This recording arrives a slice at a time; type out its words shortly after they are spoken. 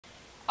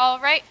All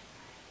right.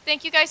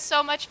 Thank you guys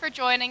so much for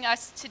joining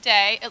us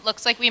today. It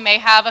looks like we may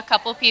have a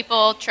couple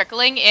people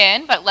trickling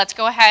in, but let's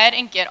go ahead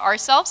and get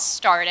ourselves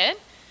started.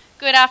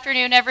 Good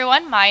afternoon,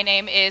 everyone. My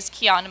name is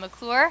Kiana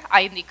McClure.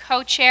 I am the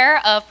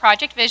co-chair of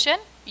Project Vision.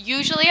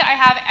 Usually I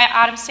have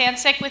Adam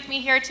Sansick with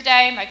me here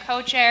today, my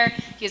co-chair.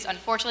 He is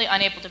unfortunately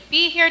unable to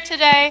be here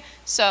today,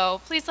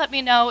 so please let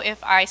me know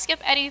if I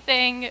skip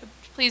anything.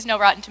 Please no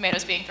Rotten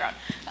Tomatoes being thrown.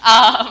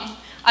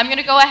 I'm going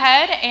to go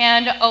ahead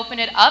and open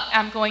it up.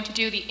 I'm going to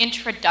do the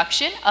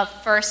introduction of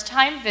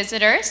first-time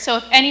visitors. So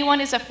if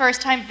anyone is a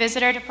first-time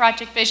visitor to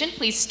Project Vision,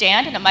 please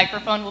stand and a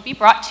microphone will be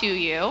brought to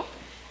you.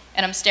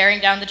 And I'm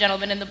staring down the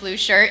gentleman in the blue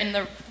shirt in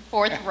the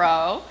fourth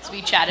row, as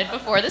we chatted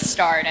before this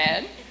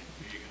started.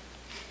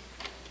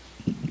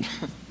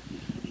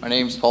 My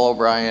name's Paul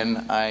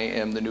O'Brien. I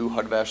am the new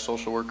HUD-VASH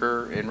social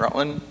worker in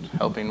Rutland,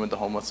 helping with the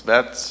homeless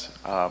vets.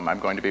 I'm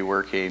going to be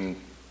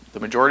working the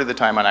majority of the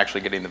time on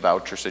actually getting the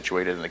voucher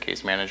situated in the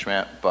case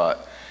management,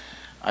 but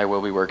I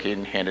will be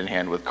working hand in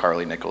hand with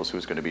Carly Nichols,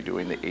 who's going to be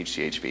doing the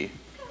HCHV.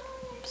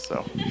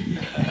 So.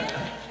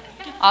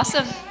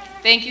 Awesome.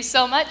 Thank you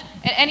so much.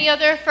 And any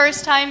other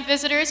first-time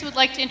visitors who would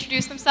like to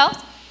introduce themselves?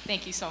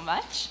 Thank you so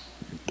much.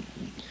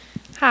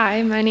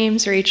 Hi, my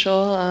name's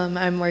Rachel.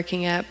 I'm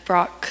working at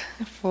Brock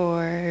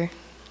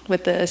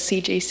with the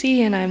CJC,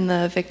 and I'm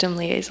the victim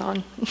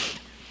liaison.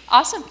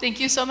 Awesome.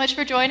 Thank you so much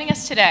for joining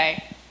us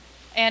today.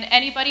 And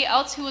anybody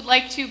else who would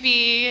like to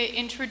be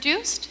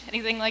introduced?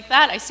 Anything like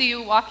that? I see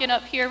you walking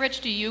up here,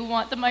 Rich. Do you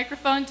want the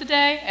microphone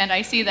today? And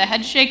I see the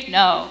head shake.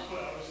 No.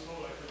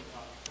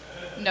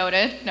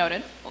 Noted.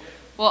 Noted.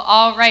 Well,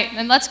 all right.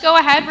 Then let's go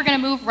ahead. We're going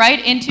to move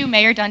right into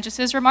Mayor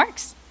Dungis's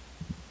remarks.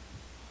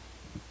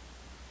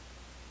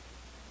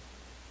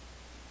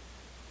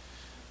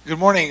 Good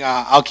morning.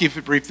 I'll keep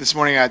it brief this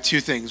morning. I have two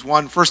things.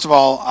 One, first of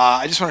all,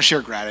 I just want to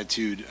share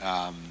gratitude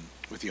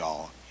with you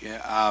all.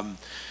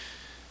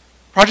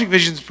 Project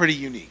Vision is pretty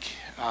unique.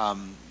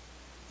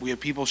 We have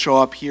people show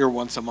up here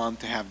once a month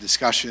to have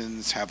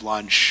discussions, have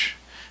lunch,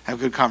 have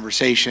good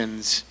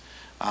conversations,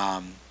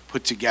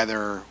 put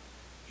together,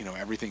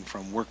 everything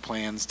from work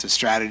plans to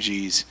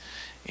strategies,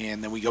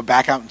 and then we go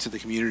back out into the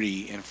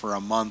community. And for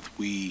a month,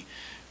 we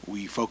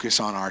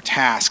focus on our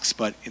tasks,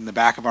 but in the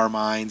back of our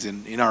minds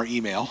and in our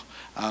email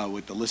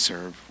with the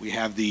listserv, we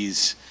have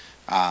these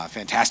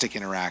fantastic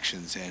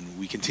interactions, and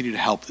we continue to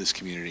help this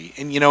community.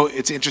 And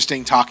it's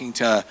interesting talking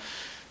to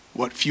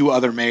what few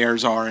other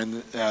mayors are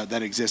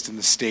that exist in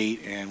the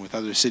state, and with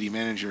other city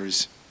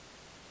managers,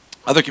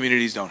 other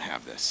communities don't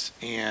have this.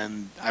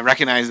 And I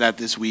recognize that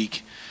this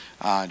week,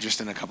 just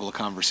in a couple of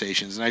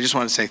conversations. And I just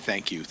want to say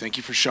thank you. Thank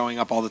you for showing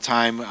up all the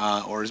time,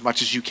 or as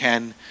much as you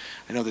can.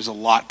 I know there's a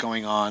lot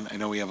going on. I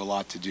know we have a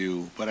lot to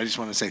do, but I just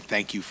want to say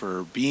thank you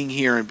for being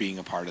here and being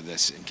a part of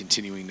this and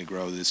continuing to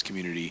grow this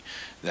community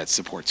that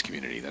supports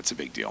community. That's a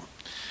big deal.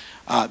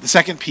 The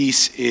second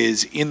piece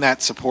is in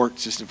that support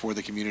system for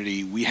the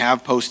community. We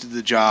have posted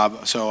the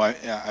job, so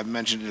I've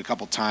mentioned it a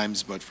couple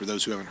times, but for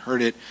those who haven't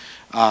heard it,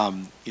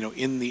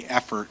 in the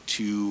effort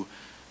to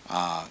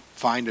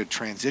find a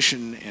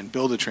transition and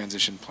build a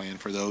transition plan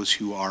for those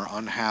who are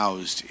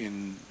unhoused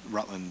in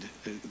Rutland,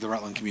 the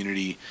Rutland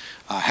community,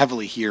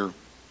 heavily here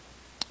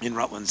in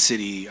Rutland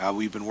City.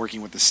 We've been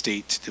working with the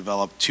state to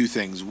develop two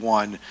things.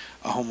 One,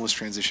 a homeless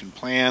transition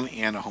plan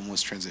and a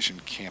homeless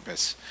transition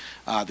campus.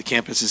 The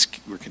campus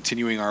we're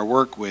continuing our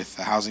work with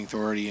the Housing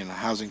Authority and the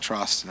Housing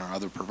Trust and our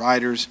other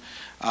providers,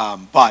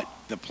 but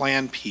the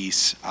plan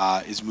piece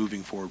is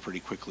moving forward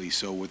pretty quickly.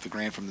 So with the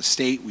grant from the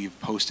state, we've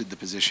posted the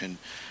position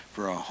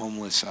for a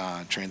homeless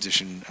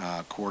transition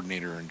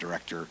coordinator and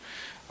director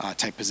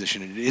type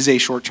position. It is a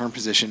short-term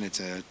position. It's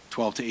a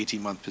 12 to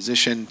 18-month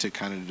position to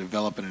kind of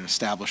develop and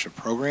establish a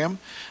program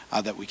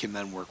that we can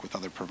then work with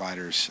other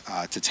providers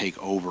to take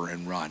over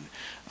and run.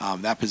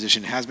 That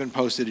position has been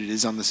posted. It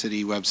is on the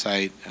city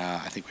website.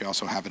 I think we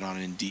also have it on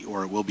Indeed,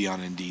 or it will be on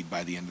Indeed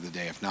by the end of the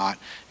day. If not,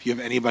 if you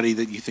have anybody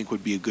that you think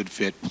would be a good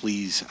fit,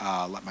 please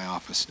let my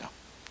office know.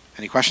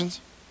 Any questions?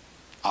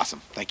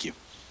 Awesome. Thank you.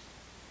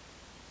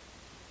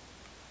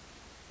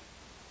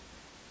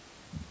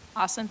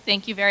 Awesome.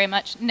 Thank you very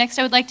much. Next,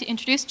 I would like to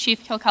introduce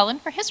Chief Kilcullen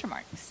for his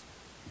remarks.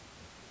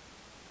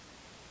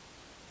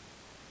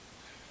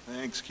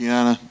 Thanks,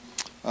 Kiana.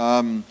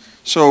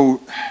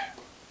 So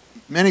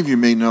many of you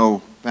may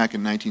know back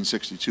in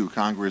 1962,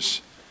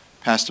 Congress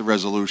passed a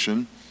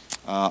resolution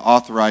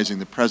authorizing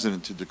the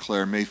President to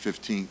declare May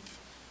 15th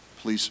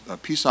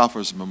Peace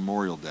Officers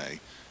Memorial Day.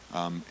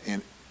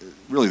 And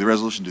really, the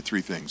resolution did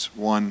three things.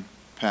 One,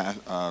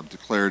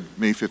 declared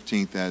May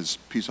 15th as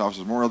Peace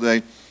Officers Memorial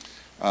Day.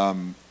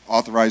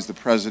 Authorized the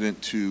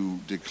President to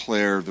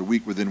declare the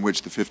week within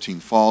which the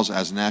 15th falls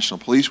as National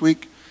Police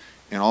Week.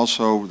 And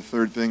also, the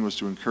third thing was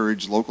to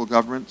encourage local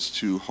governments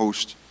to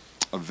host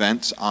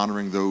events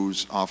honoring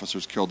those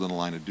officers killed in the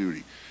line of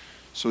duty.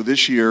 So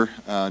this year,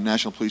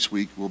 National Police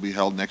Week will be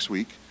held next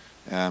week,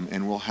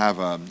 and we'll have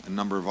a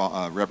number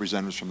of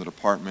representatives from the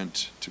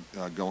department to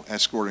go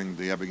escorting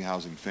the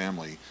Ebbinghaus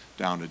family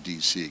down to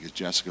D.C., because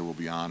Jessica will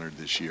be honored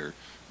this year.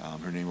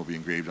 Her name will be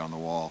engraved on the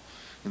wall.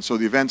 And so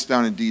the events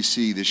down in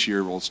D.C. this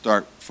year will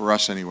start, for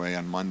us anyway,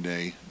 on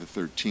Monday, the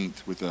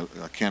 13th, with a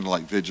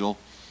candlelight vigil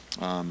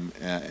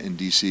in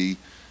D.C.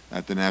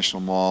 at the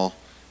National Mall.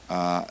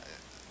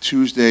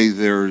 Tuesday,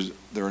 there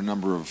are a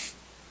number of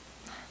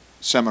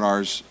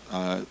seminars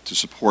to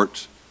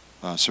support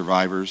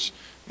survivors,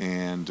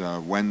 and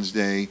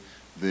Wednesday,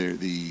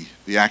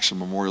 the actual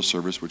memorial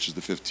service, which is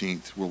the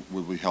 15th,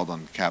 will be held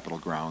on Capitol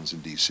grounds in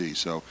D.C.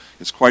 So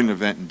it's quite an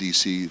event in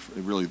D.C.,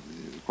 really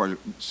quite a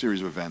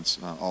series of events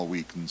all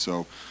week. And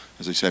so,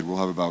 as I said, we'll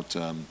have about,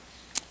 I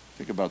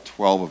think about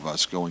 12 of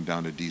us going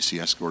down to D.C.,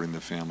 escorting the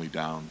family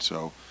down.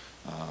 So,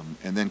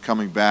 and then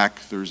coming back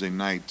Thursday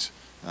night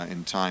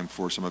in time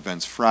for some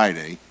events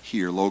Friday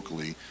here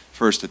locally.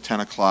 First at 10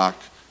 o'clock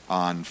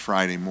on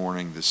Friday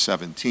morning, the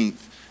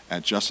 17th,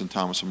 at Justin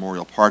Thomas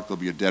Memorial Park.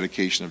 There'll be a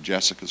dedication of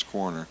Jessica's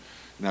Corner.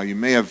 Now, you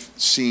may have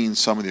seen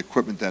some of the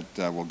equipment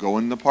that will go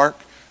in the park.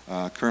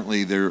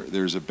 Currently,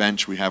 there's a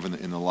bench we have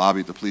in the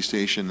lobby at the police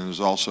station, and there's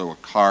also a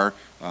car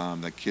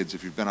that kids,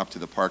 if you've been up to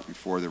the park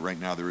before, right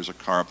now there is a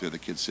car up there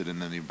that kids sit in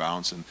and then they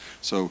bounce. And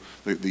so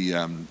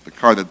the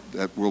car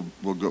that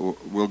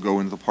will go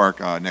into the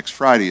park next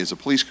Friday is a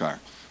police car.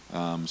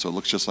 So it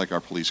looks just like our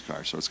police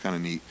car, so it's kind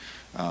of neat.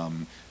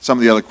 Some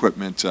of the other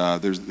equipment,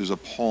 there's a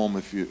poem,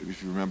 if you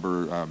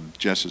remember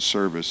Jess's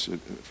service,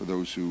 for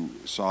those who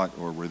saw it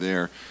or were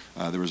there,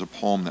 there was a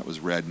poem that was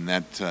read, and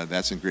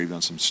that's engraved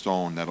on some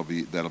stone that'll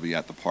be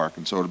at the park.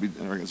 And so it'll be,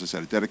 as I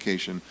said, a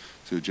dedication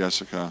to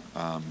Jessica,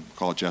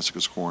 call it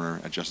Jessica's Corner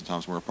at Justin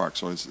Thomas Memorial Park.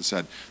 So as I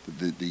said,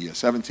 the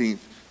 17th,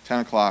 10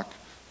 o'clock,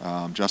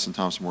 Justin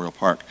Thomas Memorial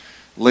Park.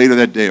 Later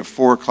that day at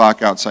 4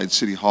 o'clock outside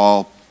City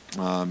Hall,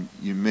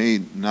 you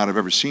may not have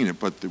ever seen it,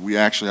 but we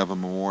actually have a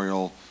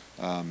memorial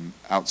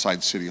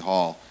outside City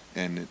Hall,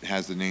 and it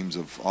has the names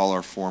of all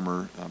our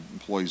former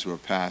employees who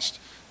have passed,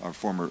 our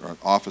former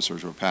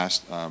officers who have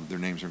passed. Their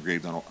names are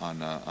engraved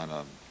on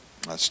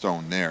a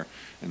stone there,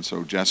 and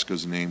so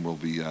Jessica's name will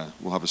be.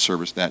 We'll have a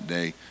service that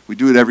day. We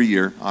do it every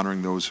year,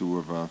 honoring those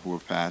who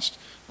have passed.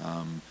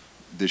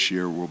 This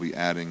year, we'll be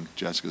adding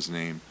Jessica's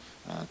name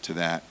to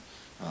that.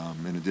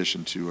 In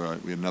addition to,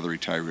 we had another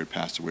retiree who had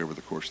passed away over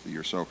the course of the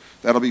year. So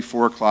that'll be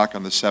 4 o'clock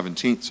on the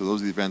 17th. So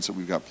those are the events that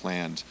we've got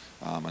planned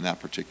on that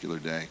particular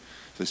day.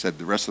 As I said,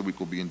 the rest of the week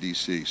will be in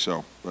D.C.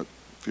 So, but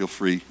feel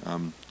free.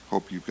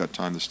 Hope you've got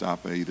time to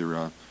stop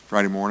either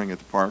Friday morning at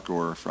the park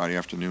or Friday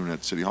afternoon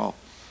at City Hall.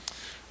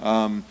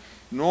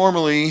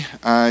 Normally,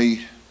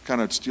 I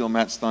kind of steal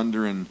Matt's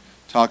thunder and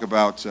talk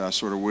about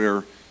sort of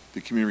where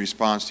the community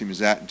response team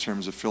is at in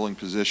terms of filling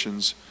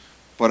positions.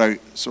 But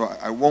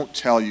I won't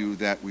tell you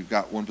that we've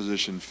got one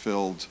position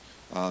filled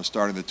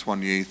starting the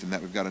 28th, and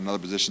that we've got another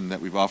position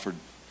that we've offered.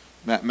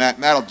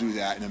 Matt'll do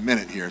that in a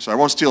minute here, so I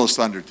won't steal his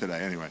thunder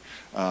today anyway.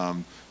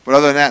 But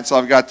other than that, that's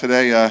all I've got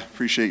today.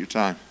 Appreciate your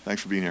time.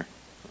 Thanks for being here.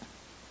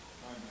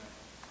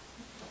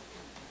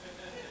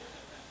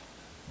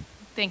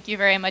 Thank you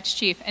very much,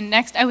 Chief. And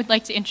next, I would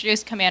like to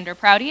introduce Commander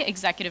Prouty,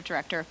 Executive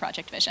Director of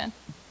Project Vision.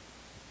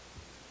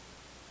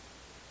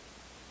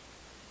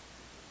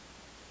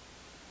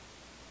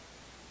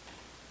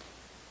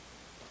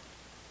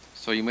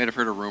 So you might have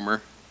heard a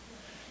rumor.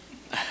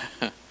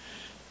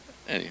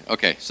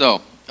 Okay,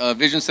 so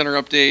Vision Center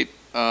update.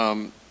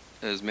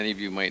 As many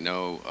of you might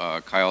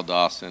know, Kyle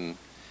Dawson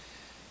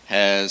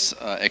has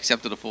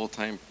accepted a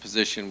full-time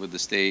position with the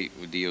state,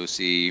 with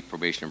DOC,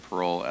 probation and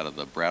parole out of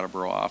the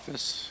Brattleboro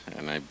office,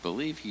 and I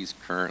believe he's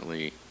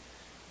currently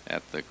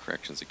at the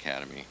Corrections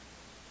Academy.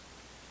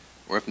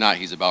 Or if not,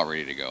 he's about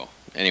ready to go.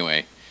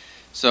 Anyway.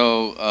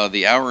 So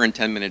the hour and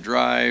 10-minute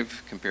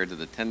drive compared to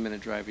the 10-minute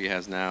drive he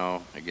has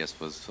now, I guess,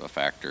 was a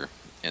factor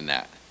in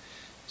that.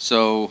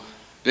 So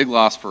big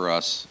loss for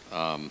us,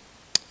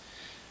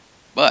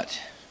 but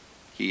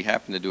he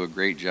happened to do a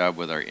great job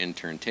with our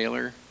intern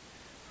Taylor,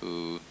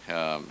 who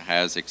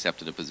has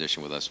accepted a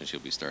position with us, and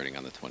she'll be starting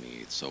on the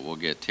 28th. So we'll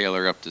get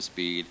Taylor up to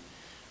speed.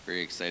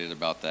 Very excited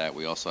about that.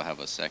 We also have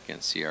a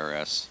second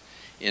CRS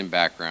in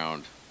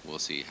background. We'll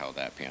see how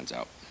that pans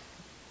out.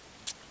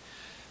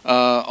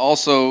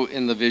 Also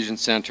in the Vision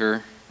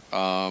Center,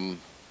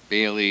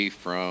 Bailey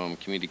from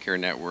Community Care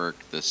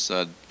Network, the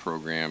SUD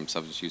program,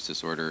 Substance Use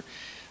Disorder,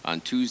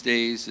 on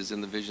Tuesdays is in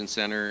the Vision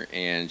Center,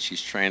 and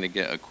she's trying to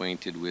get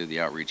acquainted with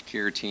the outreach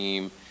care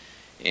team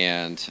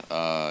and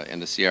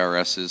the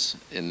CRSs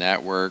in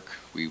that work.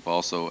 We've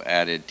also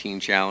added Teen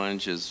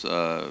Challenge, has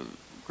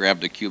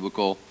grabbed a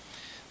cubicle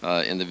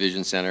in the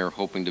Vision Center,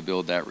 hoping to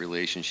build that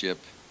relationship.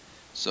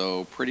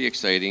 So pretty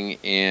exciting,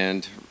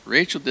 and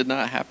Rachel did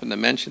not happen to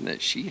mention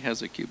that she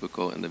has a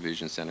cubicle in the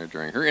Vision Center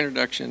during her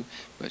introduction,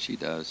 but she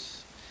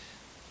does.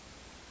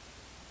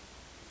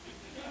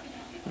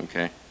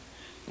 Okay,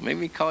 well,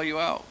 maybe call you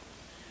out.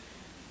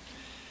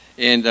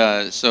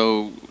 And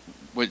so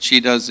what she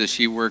does is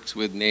she works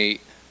with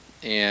Nate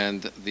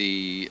and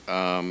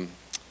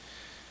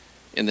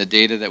in the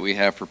data that we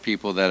have for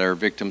people that are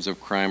victims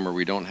of crime where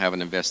we don't have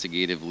an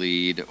investigative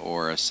lead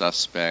or a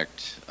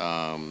suspect,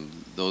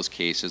 those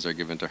cases are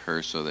given to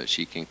her so that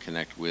she can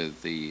connect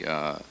with the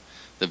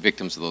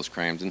victims of those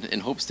crimes in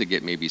hopes to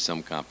get maybe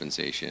some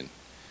compensation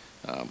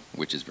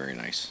which is very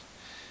nice.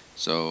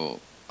 So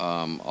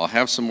I'll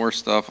have some more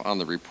stuff on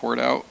the report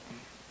out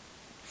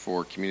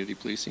for community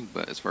policing,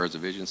 but as far as the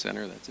Vision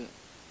Center, that's it.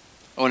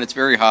 Oh, and it's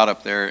very hot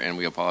up there, and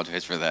we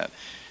apologize for that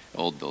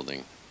old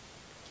building.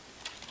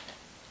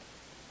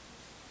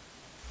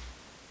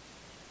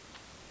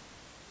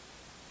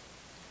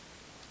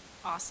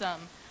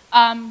 Awesome.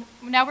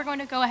 Now we're going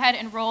to go ahead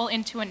and roll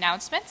into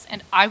announcements,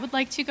 and I would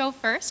like to go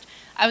first.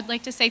 I would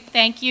like to say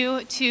thank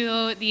you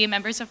to the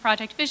members of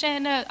Project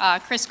Vision,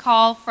 Chris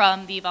Call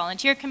from the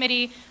volunteer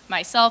committee,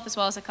 myself, as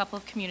well as a couple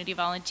of community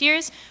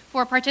volunteers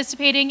for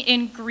participating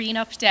in Green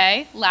Up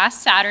Day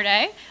last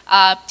Saturday.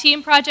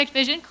 Team Project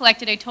Vision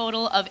collected a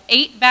total of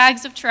 8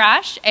 bags of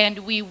trash, and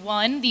we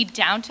won the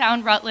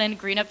Downtown Rutland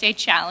Green Up Day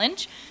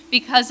Challenge.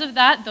 Because of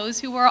that,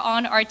 those who were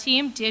on our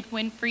team did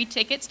win free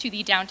tickets to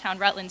the Downtown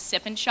Rutland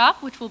Sip and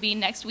Shop, which will be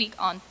next week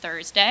on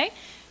Thursday.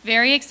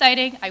 Very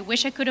exciting. I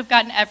wish I could have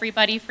gotten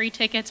everybody free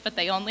tickets, but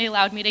they only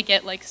allowed me to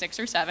get like 6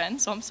 or 7,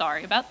 so I'm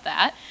sorry about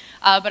that.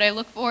 But I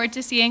look forward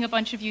to seeing a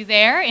bunch of you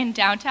there in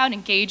downtown,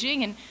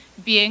 engaging and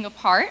being a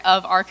part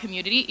of our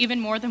community, even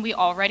more than we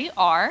already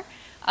are.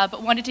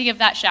 But wanted to give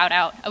that shout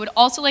out. I would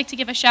also like to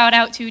give a shout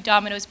out to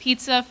Domino's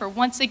Pizza for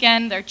once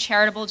again their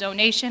charitable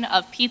donation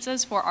of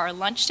pizzas for our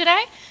lunch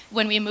today.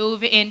 When we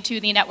move into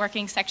the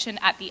networking section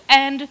at the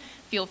end,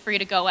 feel free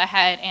to go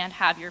ahead and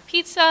have your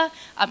pizza.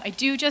 I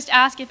do just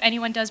ask if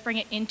anyone does bring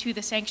it into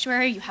the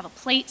sanctuary, you have a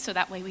plate so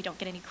that way we don't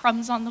get any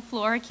crumbs on the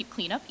floor, keep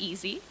cleanup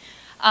easy.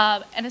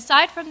 And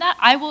aside from that,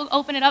 I will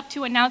open it up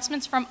to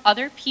announcements from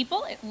other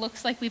people. It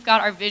looks like we've got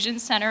our Vision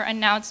Center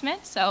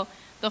announcement, so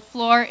the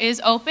floor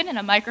is open and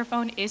a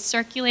microphone is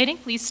circulating.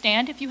 Please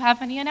stand if you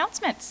have any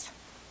announcements.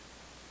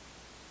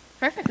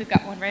 Perfect, we've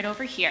got one right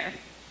over here.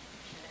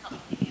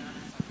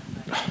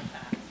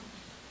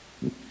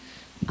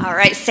 All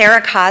right,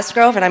 Sarah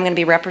Cosgrove, and I'm going to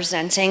be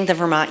representing the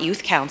Vermont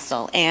Youth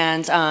Council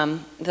and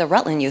the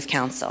Rutland Youth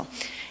Council.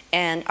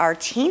 And our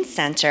teen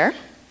center,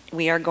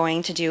 we are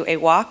going to do a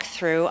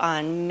walkthrough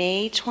on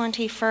May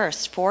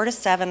 21st, 4 to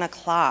 7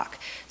 o'clock.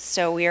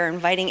 So we are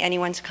inviting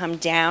anyone to come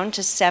down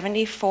to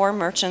 74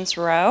 Merchants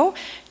Row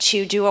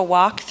to do a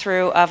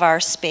walkthrough of our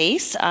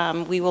space.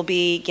 We will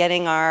be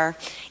getting our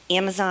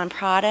Amazon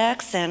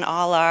products and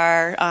all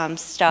our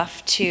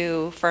stuff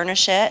to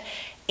furnish it.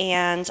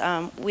 And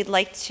we'd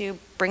like to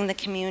bring the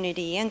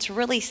community in to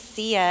really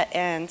see it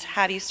and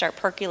how do you start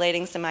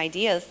percolating some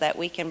ideas that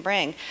we can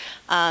bring.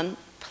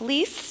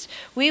 Police,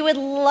 we would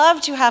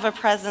love to have a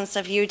presence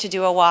of you to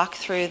do a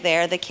walkthrough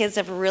there. The kids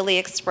have really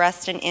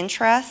expressed an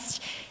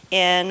interest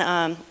in,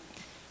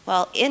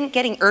 well, in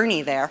getting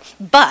Ernie there,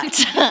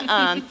 but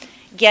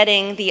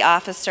getting the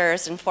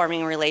officers and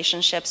forming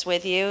relationships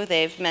with you.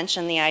 They've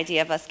mentioned the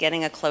idea of us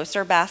getting a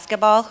closer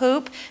basketball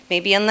hoop,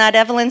 maybe in that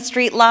Evelyn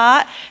Street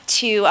lot,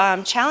 to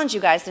challenge you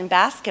guys in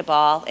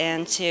basketball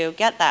and to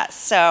get that.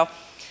 So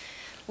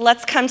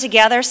let's come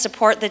together,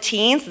 support the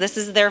teens. This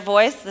is their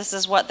voice, this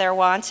is what they're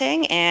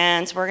wanting,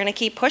 and we're gonna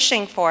keep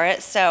pushing for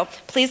it. So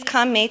please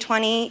come May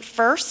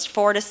 21st,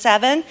 4 to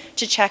 7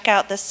 to check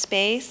out the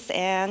space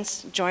and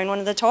join one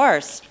of the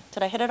tours.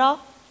 Did I hit it all?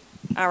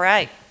 All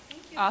right.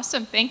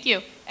 Awesome, thank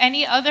you.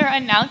 Any other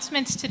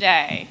announcements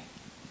today?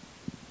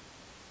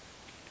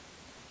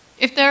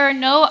 If there are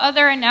no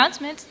other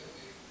announcements,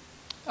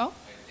 oh.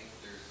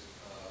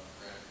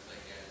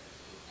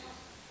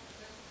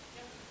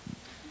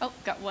 Oh,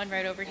 got one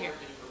right over here.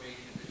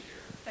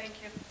 Thank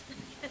you.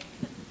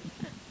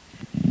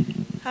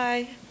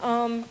 Hi,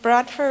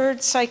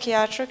 Bradford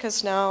Psychiatric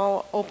has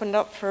now opened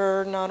up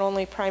for not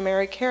only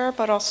primary care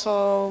but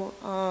also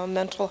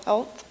mental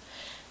health.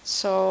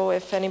 So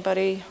if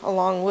anybody,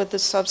 along with the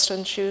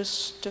substance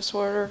use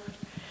disorder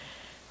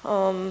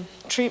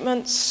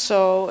treatments,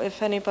 so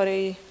if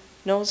anybody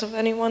knows of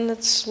anyone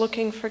that's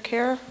looking for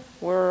care,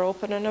 we're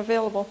open and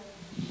available.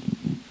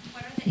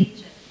 What are the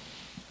ages?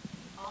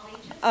 All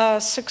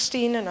ages?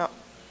 16 and up.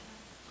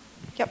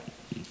 Yep.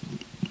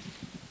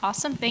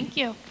 Awesome, thank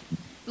you.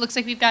 Looks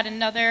like we've got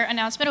another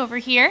announcement over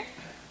here.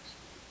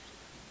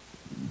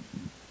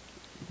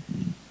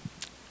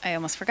 I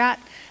almost forgot.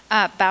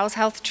 Bowes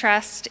Health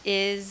Trust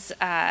is,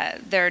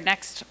 their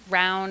next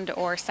round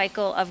or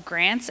cycle of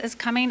grants is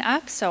coming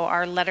up, so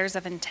our letters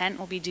of intent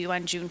will be due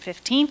on June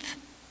 15th.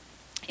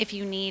 If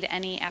you need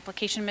any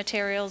application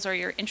materials or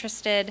you're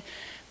interested,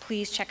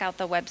 please check out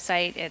the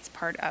website. It's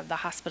part of the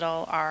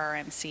hospital,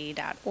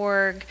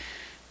 rrmc.org,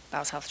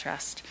 Bowes Health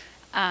Trust.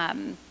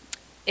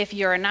 If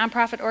you're a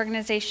nonprofit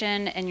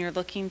organization and you're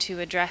looking to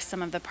address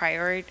some of the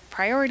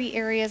priority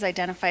areas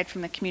identified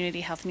from the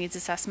Community Health Needs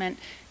Assessment,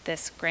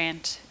 this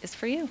grant is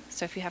for you.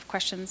 So if you have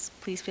questions,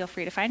 please feel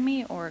free to find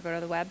me or go to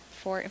the web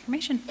for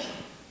information.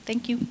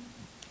 Thank you.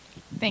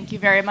 Thank you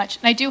very much.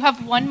 And I do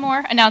have one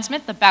more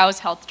announcement. The Bowes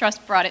Health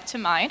Trust brought it to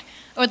mind.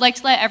 I would like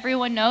to let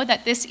everyone know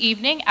that this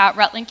evening at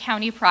Rutland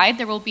County Pride,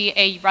 there will be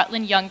a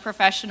Rutland Young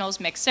Professionals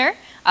mixer,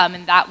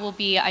 and that will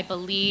be, I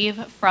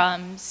believe,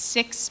 from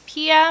 6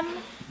 p.m.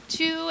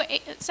 to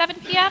 7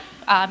 p.m.,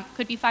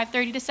 could be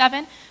 5:30 to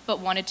 7, but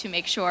wanted to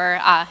make sure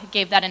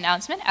gave that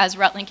announcement as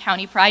Rutland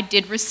County Pride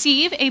did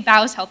receive a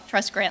Bowes Health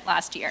Trust grant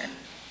last year.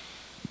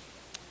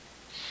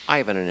 I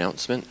have an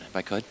announcement, if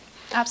I could.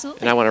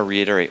 Absolutely. And I want to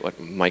reiterate what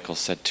Michael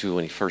said too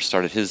when he first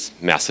started his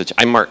message.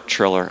 I'm Mark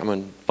Triller. I'm a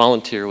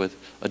volunteer with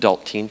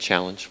Adult Teen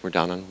Challenge. We're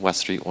down on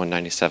West Street,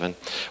 197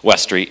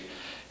 West Street.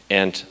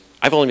 And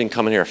I've only been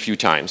coming here a few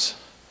times.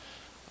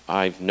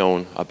 I've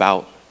known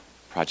about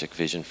Project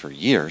Vision for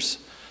years,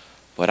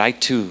 but I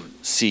too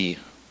see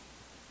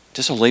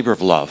just a labor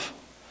of love.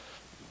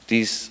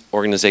 These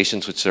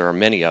organizations, which there are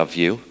many of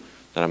you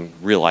that I'm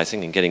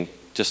realizing and getting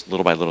just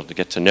little by little to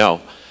get to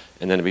know,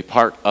 and then to be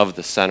part of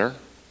the center,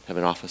 have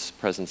an office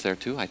presence there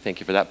too. I thank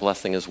you for that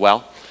blessing as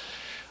well.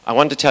 I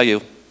wanted to tell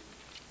you,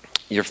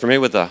 you're familiar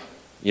with the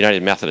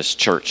United Methodist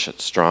Church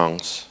at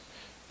Strong's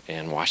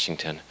and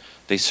Washington.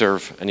 They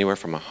serve anywhere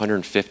from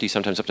 150,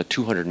 sometimes up to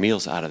 200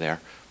 meals out of there,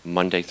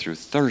 Monday through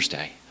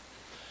Thursday.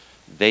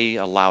 They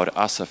allowed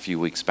us a few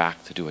weeks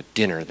back to do a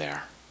dinner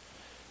there.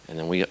 And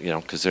then we,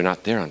 because they're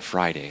not there on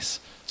Fridays.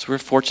 So we're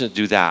fortunate to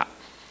do that.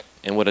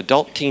 And what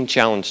Adult Teen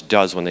Challenge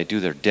does when they do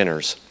their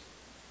dinners,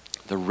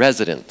 the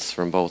residents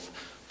from both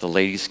the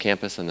ladies'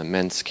 campus and the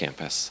men's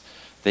campus,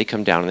 they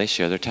come down and they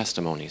share their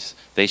testimonies.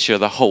 They share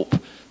the hope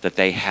that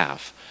they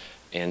have.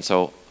 And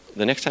so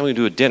the next time we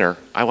do a dinner,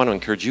 I want to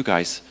encourage you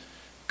guys,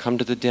 come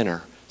to the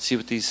dinner, see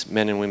what these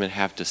men and women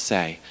have to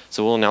say.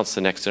 So we'll announce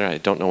the next dinner. I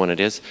don't know when it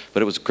is,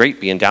 but it was great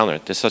being down there.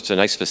 There's such a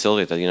nice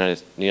facility that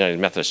the United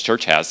Methodist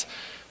Church has.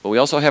 But we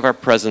also have our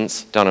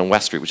presence down on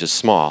West Street, which is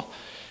small.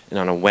 And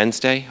on a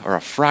Wednesday or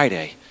a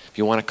Friday, if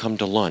you want to come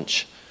to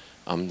lunch,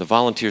 the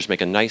volunteers make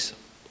a nice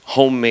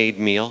homemade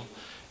meal.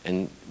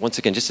 And once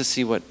again, just to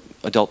see what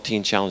Adult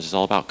Teen Challenge is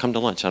all about, come to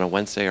lunch on a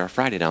Wednesday or a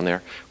Friday down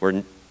there.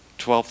 We're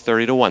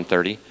 12:30 to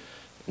 1:30,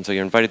 and so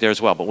you're invited there as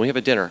well. But when we have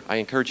a dinner, I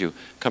encourage you,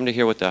 come to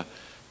hear what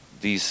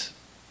these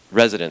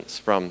residents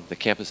from the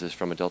campuses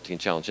from Adult Teen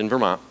Challenge in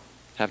Vermont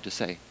have to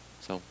say.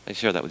 So I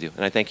share that with you,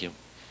 and I thank you.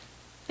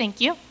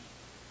 Thank you.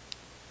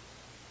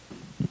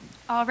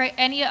 All right,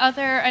 any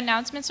other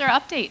announcements or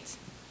updates?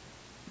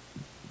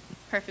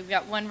 Perfect, we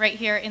got one right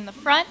here in the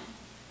front.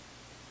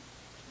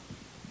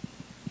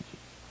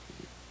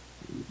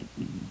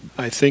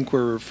 I think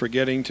we're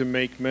forgetting to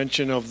make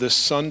mention of this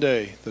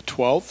Sunday, the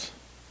 12th,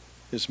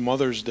 is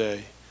Mother's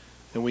Day,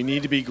 and we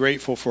need to be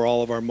grateful for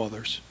all of our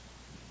mothers.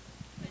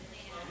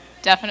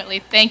 Definitely,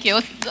 thank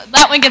you.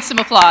 That one gets some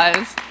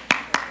applause.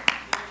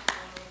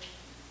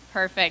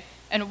 Perfect.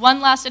 And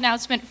one last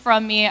announcement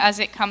from me as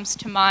it comes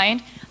to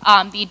mind.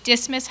 The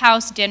Dismiss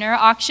House dinner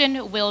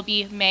auction will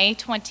be May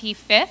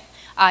 25th.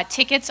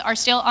 Tickets are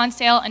still on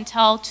sale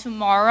until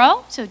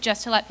tomorrow, so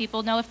just to let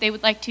people know if they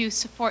would like to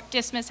support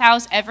Dismiss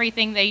House,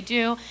 everything they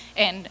do,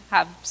 and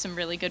have some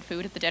really good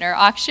food at the dinner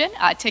auction,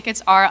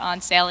 tickets are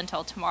on sale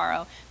until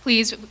tomorrow.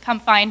 Please come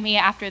find me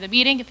after the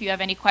meeting if you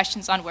have any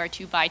questions on where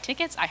to buy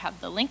tickets. I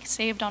have the link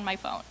saved on my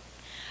phone.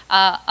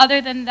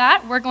 Other than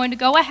that, we're going to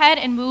go ahead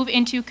and move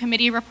into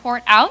committee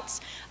report outs.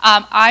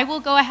 I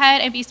will go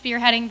ahead and be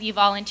spearheading the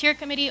volunteer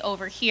committee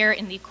over here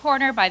in the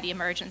corner by the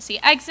emergency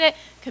exit.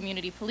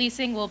 Community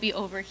policing will be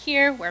over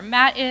here where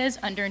Matt is,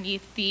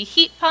 underneath the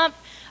heat pump.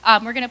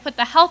 We're going to put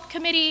the health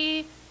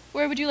committee,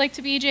 where would you like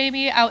to be,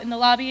 Jamie? Out in the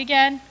lobby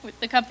again with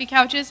the comfy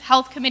couches.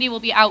 Health committee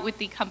will be out with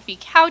the comfy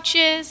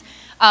couches.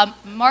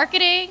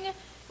 Marketing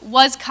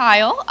was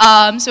Kyle.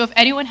 So if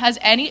anyone has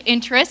any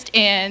interest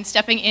in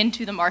stepping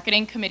into the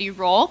marketing committee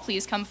role,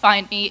 please come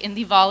find me in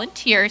the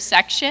volunteer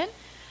section.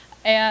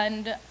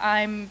 And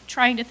I'm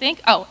trying to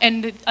think,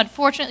 and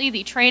unfortunately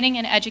the training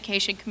and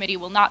education committee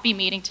will not be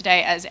meeting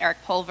today as Eric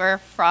Pulver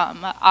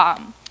from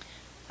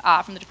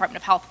the Department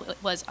of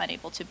Health was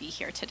unable to be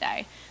here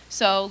today.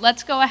 So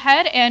let's go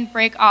ahead and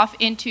break off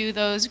into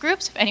those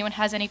groups. If anyone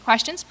has any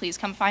questions, please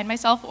come find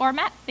myself or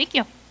Matt. Thank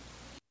you.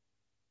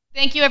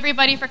 Thank you,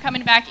 everybody, for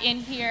coming back in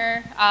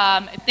here.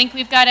 I think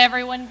we've got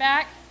everyone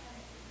back.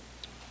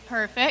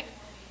 Perfect.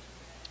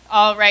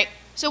 All right.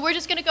 So we're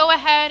just going to go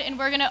ahead and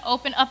we're going to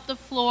open up the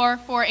floor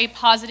for a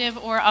positive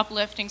or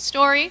uplifting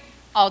story.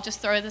 I'll just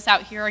throw this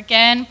out here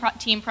again.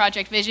 Team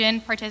Project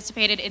Vision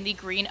participated in the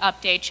Green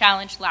Up Day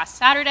Challenge last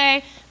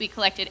Saturday. We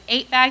collected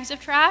 8 bags of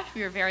trash.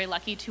 We were very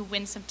lucky to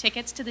win some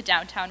tickets to the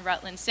downtown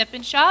Rutland Sip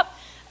and Shop.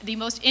 The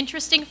most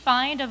interesting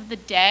find of the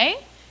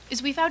day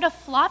is we found a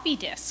floppy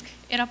disk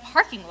in a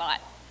parking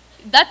lot.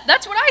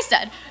 That's what I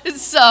said.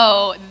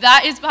 So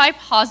that is my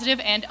positive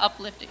and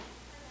uplifting.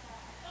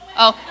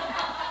 Oh,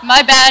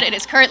 my bad. It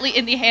is currently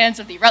in the hands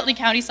of the Rutland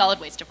County Solid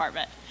Waste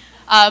Department.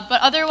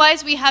 But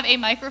otherwise, we have a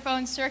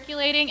microphone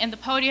circulating and the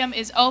podium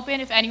is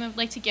open if anyone would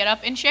like to get up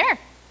and share.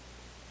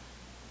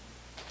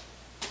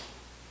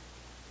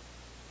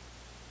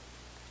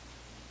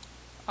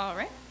 All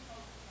right.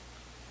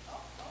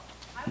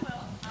 I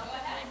will. Go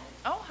ahead.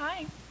 Oh,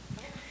 hi.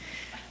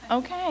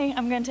 Okay,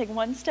 I'm going to take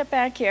one step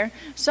back here.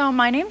 So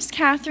my name's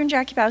Catherine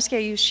Jakubowski. I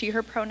use she,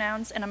 her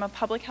pronouns, and I'm a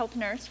public health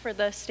nurse for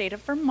the state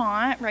of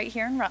Vermont, right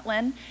here in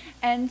Rutland.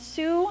 And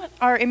Sue,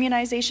 our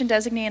immunization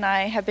designee, and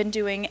I have been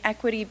doing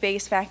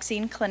equity-based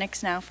vaccine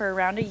clinics now for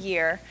around a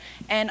year.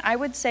 And I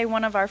would say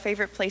one of our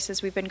favorite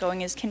places we've been going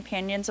is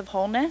Companions of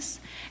Wholeness.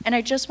 And I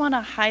just want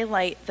to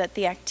highlight that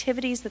the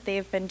activities that they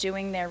have been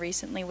doing there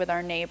recently with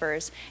our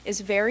neighbors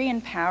is very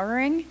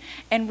empowering.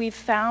 And we've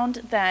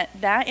found that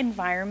that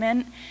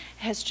environment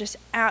has just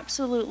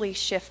absolutely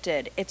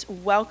shifted. It's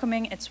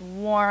welcoming, it's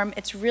warm,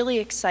 it's really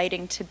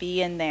exciting to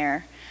be in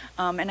there.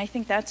 And I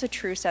think that's a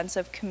true sense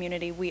of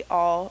community we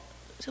all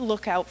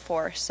look out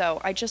for. So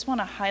I just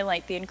want to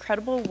highlight the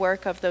incredible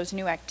work of those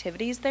new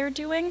activities they're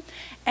doing.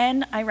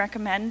 And I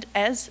recommend,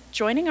 as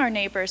joining our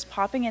neighbors,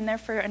 popping in there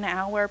for an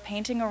hour,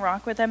 painting a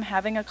rock with them,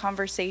 having a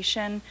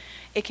conversation.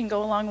 It can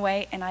go a long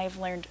way, and I have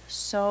learned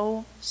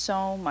so,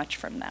 so much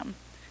from them.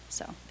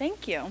 So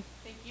thank you.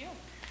 Thank you.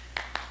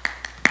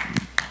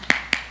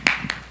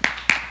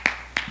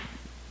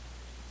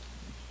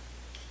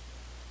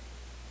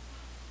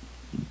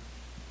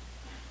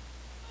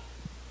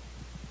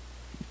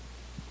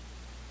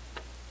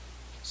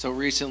 So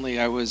recently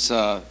I was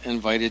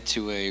invited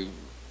to a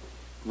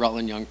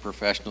Rutland Young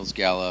Professionals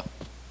Gala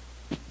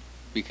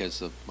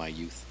because of my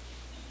youth.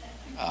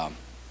 Yeah,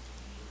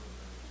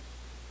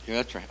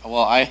 that's right.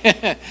 Well,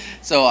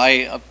 so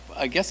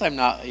I guess I'm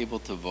not able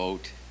to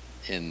vote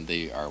in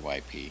the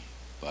RYP,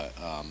 but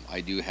I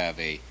do have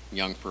a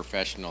young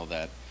professional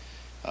that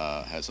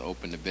has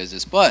opened a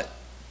business. But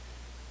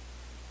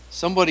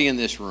somebody in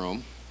this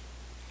room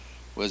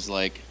was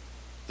like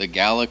the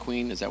Gala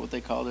Queen. Is that what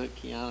they called it,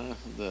 Kiana?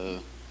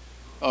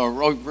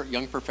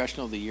 Young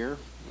Professional of the Year?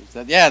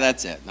 Yeah,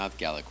 that's it. Not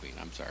Gala Queen.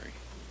 I'm sorry.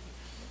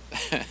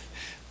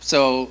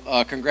 So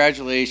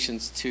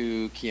congratulations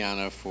to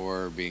Kiana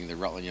for being the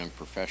Rutland Young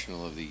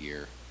Professional of the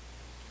Year.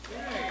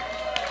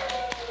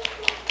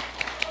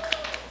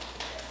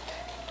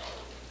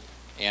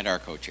 And our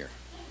co-chair.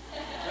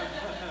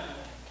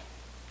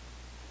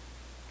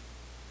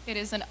 It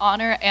is an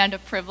honor and a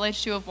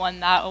privilege to have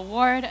won that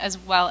award, as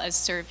well as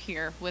serve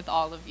here with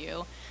all of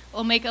you.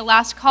 We'll make a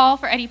last call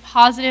for any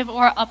positive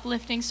or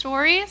uplifting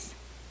stories.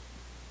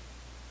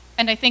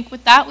 And I think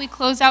with that, we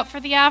close out for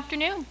the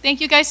afternoon.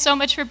 Thank you guys so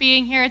much for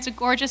being here. It's a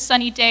gorgeous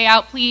sunny day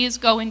out. Please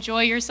go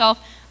enjoy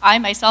yourself. I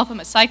myself am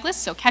a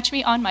cyclist, so catch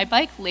me on my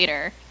bike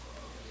later.